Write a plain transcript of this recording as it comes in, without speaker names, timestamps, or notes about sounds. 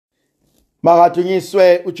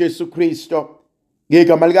Makadunyiswe uJesu Kristo.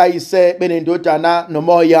 Ngegama likayise benendodana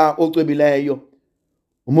nomoya ocwebileyo.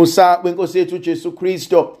 Umusa wenkosi yethu uJesu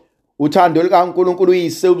Kristo, uthando likaNkulunkulu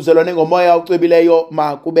uyise, ubuzalwane ngomoya ocwebileyo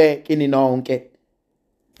makube kini nonke.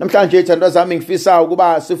 Namhlanje ithandwa zami ngifisa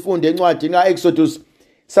ukuba sifunde encwadini kaExodus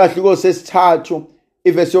sahluko sesithathu,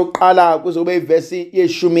 ivesi yokuqala kuzobe ivesi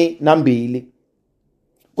ye-12.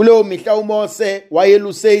 Kuleyo mihla uMose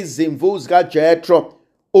wayeluse izimvu zikaJethro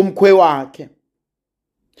umkhwe wakhe,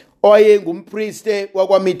 owayengumpriste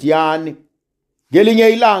wakwaMidiyani. Ngelinye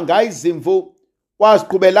ilanga izimvu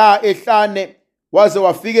waziqhubela ehlane waze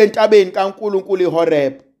wafika entabeni kaNkulunkulu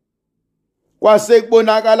iHoreb. Kwase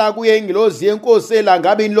kubonakala kuye ingilosi yenkosi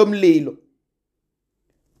elangabini lomlilo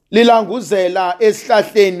lilanguzela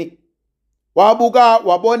esihlahleni. Wabuka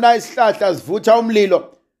wabona isihlahla sivutha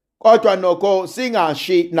umlilo, kodwa nokho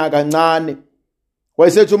singashi nakancane.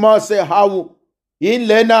 Wayesethi uMose, hawu, yini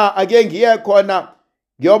lena ake ngiye khona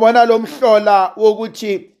ngiyobona lo mhlola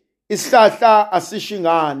wokuthi isihlahla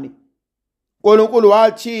asishingani. uNkulunkulu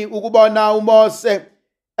wathi ukubona uMose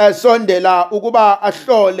esondela ukuba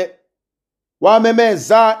ahlole,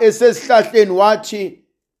 wamemeza esesihlahleni wathi,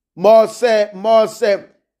 Mose, Mose.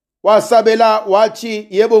 Wasabela wathi,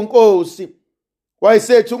 yebo Nkosi.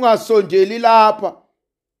 Wayesethi ungasondeli lapha,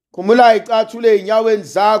 khumula icathulo einyaweni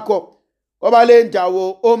zakho, ngoba le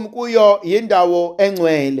ndawo omkuyo yindawo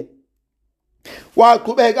engcwele.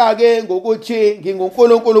 Waqhubeka ke ngokuthi,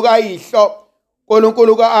 nginguNkulunkulu kayihlo,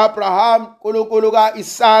 uNkulunkulu kaAbraham, uNkulunkulu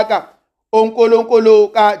kaIsaka, uNkulunkulu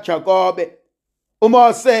kaJakobe.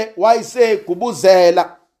 uMose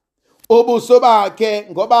wayesegubuzela ubuso bakhe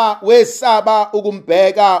ngoba wesaba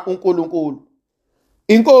ukumbheka uNkulunkulu.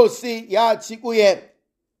 Inkosi yathi kuye,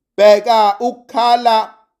 bheka,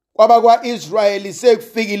 ukukhala kwabakwa-Israyeli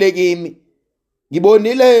sekufikile kimi.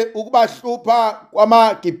 Ngibonile ukubahlupha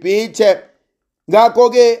kwamaGibhithe,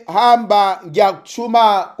 ngakho-ke hamba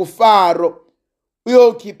ngiyakuthuma uFaro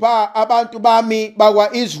uyokhipha abantu bami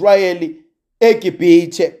bakwa-Israyeli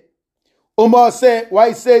eGibhithe. uMose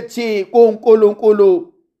wayesethi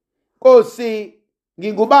kuNkulunkulu, Nkosi,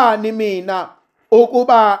 ngingubani mina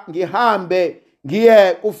ukuba ngihambe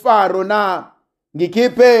ngiye kuFaro na,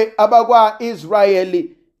 ngikhiphe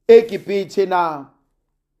abakwa-Israyeli eGibhithe na?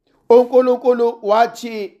 uNkulunkulu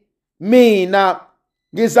wathi, mina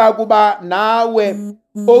ngizakuba nawe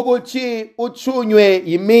ukuthi uthunywe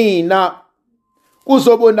yimina.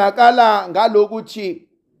 Kuzobonakala ngalokuthi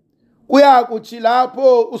kuyakuthi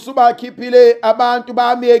lapho usubakhiphile abantu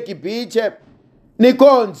bami eGibhithe,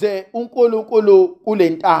 nikhonze uNkulunkulu kule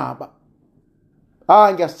ntaba.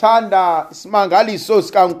 Ngiyasithanda isimangaliso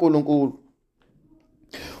sikaNkulunkulu.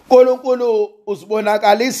 uNkulunkulu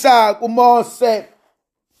uzibonakalisa kuMose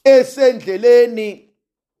esendleleni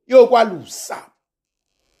yokwalusa.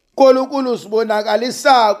 uNkulunkulu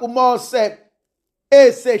uzibonakalisa kuMose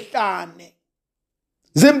esehlane.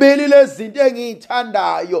 Zimbili lezi zinto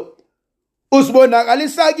engiyithandayo.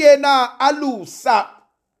 Uzibonakalisa kuyena alusa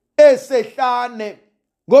esehlane,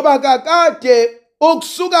 ngoba kakade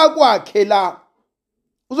ukusuka kwakhe la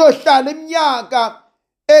uzohlala iminyaka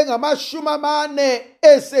engama-40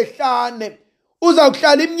 esehlane.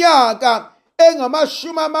 Uzakuhlala iminyaka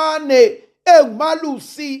engama-40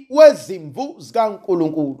 engumalusi wezimvu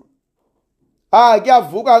zikaNkulunkulu.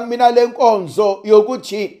 Kuyavuka kumina le nkonzo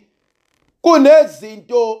yokuthi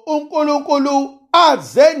kunezinto uNkulunkulu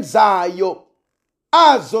azenzayo,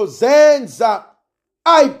 azozenza,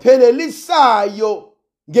 ayiphelelisayo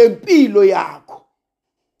ngempilo yakho.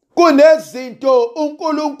 Kunezinto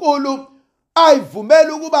uNkulunkulu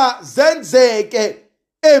ayivumela ukuba zenzeke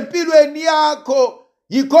empilweni yakho,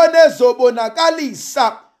 yikhona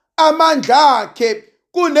ezobonakalisa amandla akhe.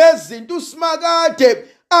 Kunezinto usimakade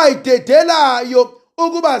ayidedelayo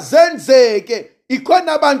ukuba zenzeke,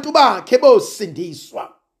 ikhona abantu bakhe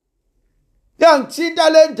bosindiswa. Yangithinta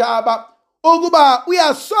le ndaba ukuba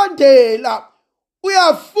uyasondela,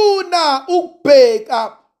 uyafuna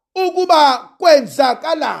ukubheka ukuba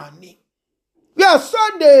kwenzakalani.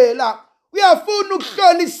 Uyasondela, uyafuna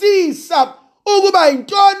ukuhlolisisa ukuba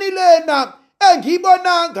intoni lena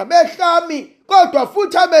engiyibona ngamehlami, kodwa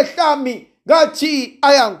futhi amehlami ngathi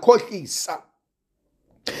ayangikhohlisa.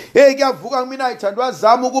 Kuyavuka kumina ithandwa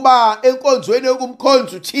zami ukuba enkonzweni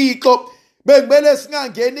yokumkhonza uThixo bekumele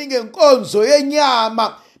singangeni ngenkonzo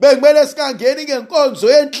yenyama, bekumele singangeni ngenkonzo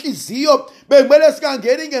yenhliziyo, bekumele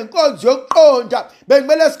singangeni ngenkonzo yokuqonda,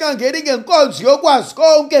 bekumele singangeni ngenkonzo yokwazi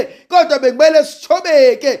konke, kodwa bekumele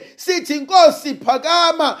sithobeke sithi, Nkosi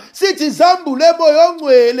phakama, sithi zambule emoya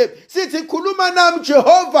ongcwele, sithi khuluma nami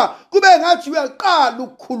Jehova, kube ngathi uyaqala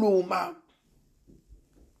ukukhuluma.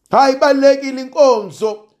 Hayi, balekile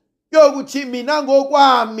inkonzo yokuthi mina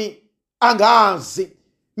ngokwami angazi,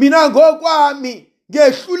 mina ngokwami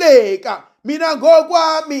ngehluleka, mina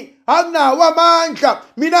ngokwami anginawo amandla,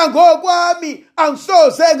 mina ngokwami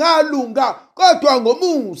angisoze ngalunga, kodwa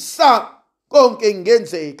ngomusa konke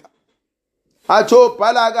kungenzeka. Athi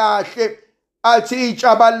obhala kahle athi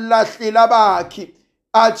itsha balilahlile abakhi,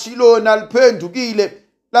 athi lona liphendukile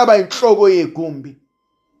laba inhloko yegumbi.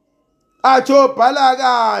 Athi obhala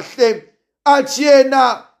kahle athi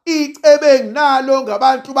yena icebe enginalo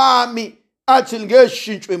ngabantu bami athi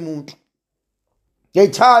lingeshintshwe umuntu.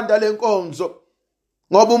 Ngiyithanda lenkonzo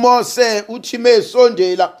ngoba uMose uthi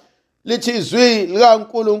mesondela lithi izwi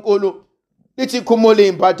likaNkulunkulu lithi khumula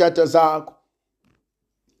impathatha zakho.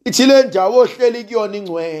 Ithi le ndawo ohleli kuyona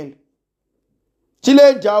ingcwele. Ithi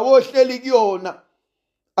le ndawo ohleli kuyona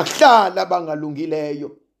akuhlala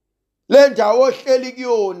bangalungileyo. Le ndawo ohleli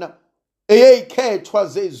kuyona eyeyikhethwa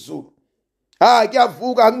zezulu.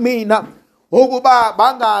 Kuyavuka kumina ukuba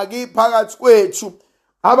bangaki phakathi kwethu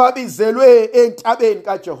ababizelwe entabeni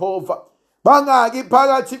kaJehova, bangaki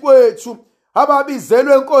phakathi kwethu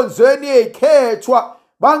ababizelwe enkonzweni eyikhethwa,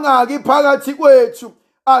 bangaki phakathi kwethu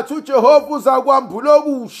athi uJehova uzakwambula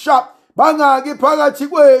okusha, bangaki phakathi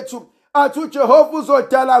kwethu athi uJehova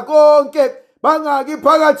uzodala konke, bangaki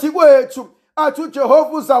phakathi kwethu athi uJehova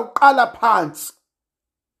uzawuqala phansi.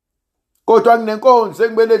 Kodwa kunenkonzo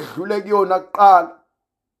ekumele edlule kuyona kuqala.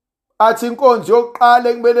 Athi inkonzo yokuqala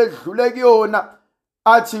ekumele edlule kuyona,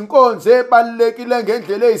 athi inkonzo ebalulekile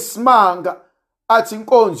ngendlela eyisimanga, athi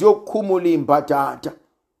inkonzo yokukhumula impathatha,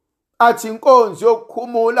 athi inkonzo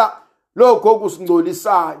yokukhumula lokho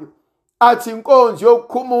okusingcolisayo, athi inkonzo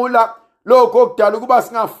yokukhumula lokho okudala ukuba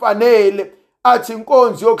singafanele, athi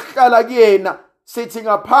inkonzo yokuhlala kuyena sithi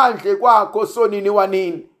ngaphandle kwakho sonini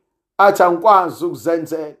wanini, athi angikwazi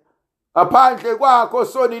ukuzenzela, ngaphandle kwakho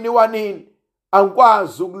sonini wanini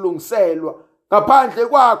angikwazi ukulungiselwa, ngaphandle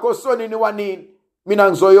kwakho sonini wanini mina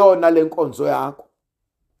ngizoyona lenkonzo yakho.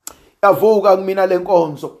 Yavuka kumina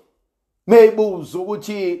lenkonzo meyibuza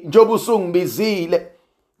ukuthi njoba usungibizile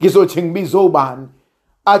ngizothi ngibize ubani.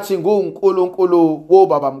 Athi nguNkulunkulu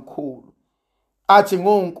wobaba mkhulu, athi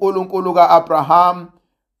nguNkulunkulu kaAbraham,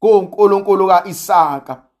 nguNkulunkulu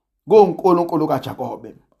kaIsaka, nguNkulunkulu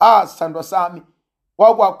kaJakobe. Sithandwa sami,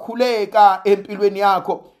 wakwakhuleka empilweni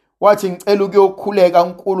yakho wathi ngicela ukuyokhuleka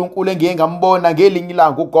uNkulunkulu engiye ngambona ngelinye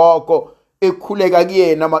ilanga ugogo ekhuleka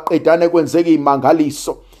kuyena maqedane kwenzeka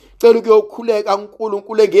imangaliso. Cela ukuyokhuleka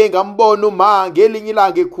uNkulunkulu engiye ngambona uma ngelinye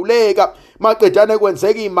ilanga ekhuleka maqedane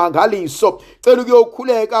kwenzeka imangaliso. Cela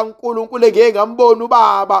ukuyokhuleka uNkulunkulu engiye ngambona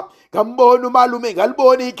ubaba, ngambona umalume,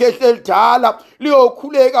 ngalibona ikhehla elidala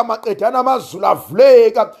liyokhuleka maqedane amazulu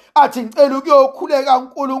avuleka. Athi ngicela ukuyokhuleka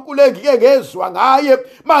uNkulunkulu engike ngezwa ngaye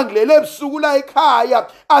mangilele ebusuku la ekhaya,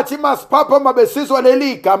 athi masiphapha mabesizwa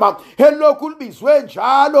leli gama elokhu libizwe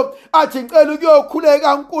njalo. Athi ngicela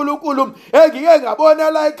ukuyokhuleka uNkulunkulu engike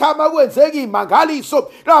ngabona la ekhaya kwenzeka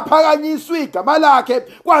imangaliso laphakanyiswa igama lakhe,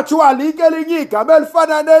 kwathiwa linke elinye igama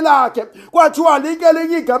elifana nelakhe, kwathiwa linke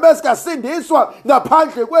elinye igama esingasindiswa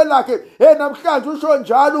ngaphandle kwelakhe. Namhlanje usho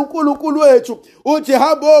njalo uNkulunkulu wethu uthi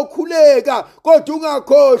hamba okhuleka kodwa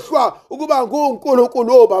ungakhohlwa ukuba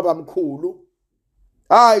nguNkulunkulu wobaba mkhulu.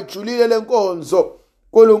 Ijulile lenkonzo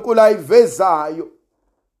uNkulunkulu ayivezayo.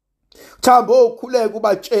 Thamba okhuleka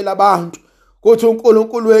ubatshela abantu ukuthi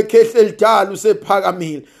uNkulunkulu wekhehla elidala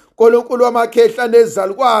usephakamile, uNkulunkulu wamakhehla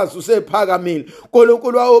nezalukwazi usephakamile,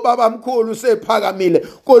 uNkulunkulu wobaba mkhulu usephakamile,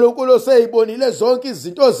 uNkulunkulu oseyibonile zonke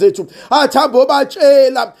izinto zethu. Athi hamba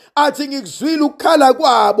obatshela, athi ngikuzwile ukukhala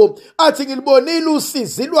kwabo, athi ngilibonile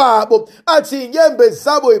usizi lwabo, athi inyembezi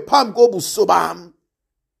zabo iphambi kobuso bami.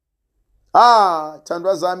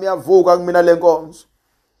 Thandwa zami, yavuka kumina lenkonzo.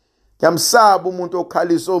 Ngiyamsaba umuntu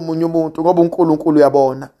okhalisa omunye umuntu ngoba uNkulunkulu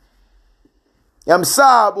uyabona.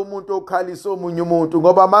 Yamsaba umuntu okhalisa omunye umuntu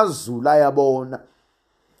ngoba amazulu ayabona.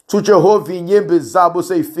 uJehova inyembezi zabo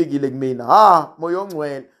seyifikile kumina. Moya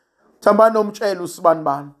ongcwele, thamba nomtshela usibani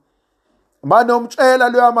bani, banomtshela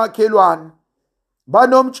loya makhelwane,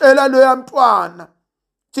 banomtshela loya mntwana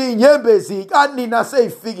thi inyembezi kanina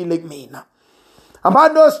seyifikile kumina.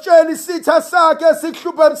 Abanositshela isitha sakhe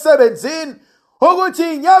sikuhlupha emsebenzini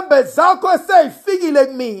ukuthi inyembezi zakho seyifikile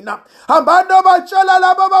kumina. Abantu abatshela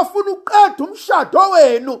laba abafuna uqeda umshado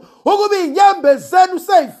wenu ukuba inyembezi zenu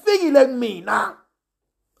seyifikile kumina.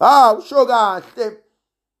 Usho kahle.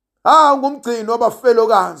 Ngumgcini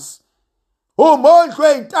wabafelokazi, umondlo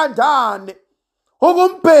ey'ntandane,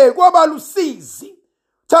 ukumbheki wabalusizi.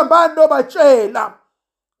 Thambani obatshela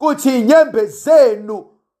ukuthi inyembezi zenu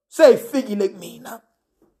seyifikile kumina.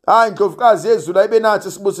 Indlovukazi yezulu ayibe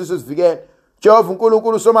nathi sibusise sivikele. Jehova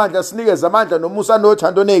uNkulunkulu somandla sinikeze amandla nomusa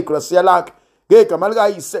nothando negrasiya lakhe ngegama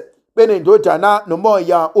likaYise benendodana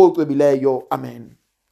nomoya ocwebileyo. Amen.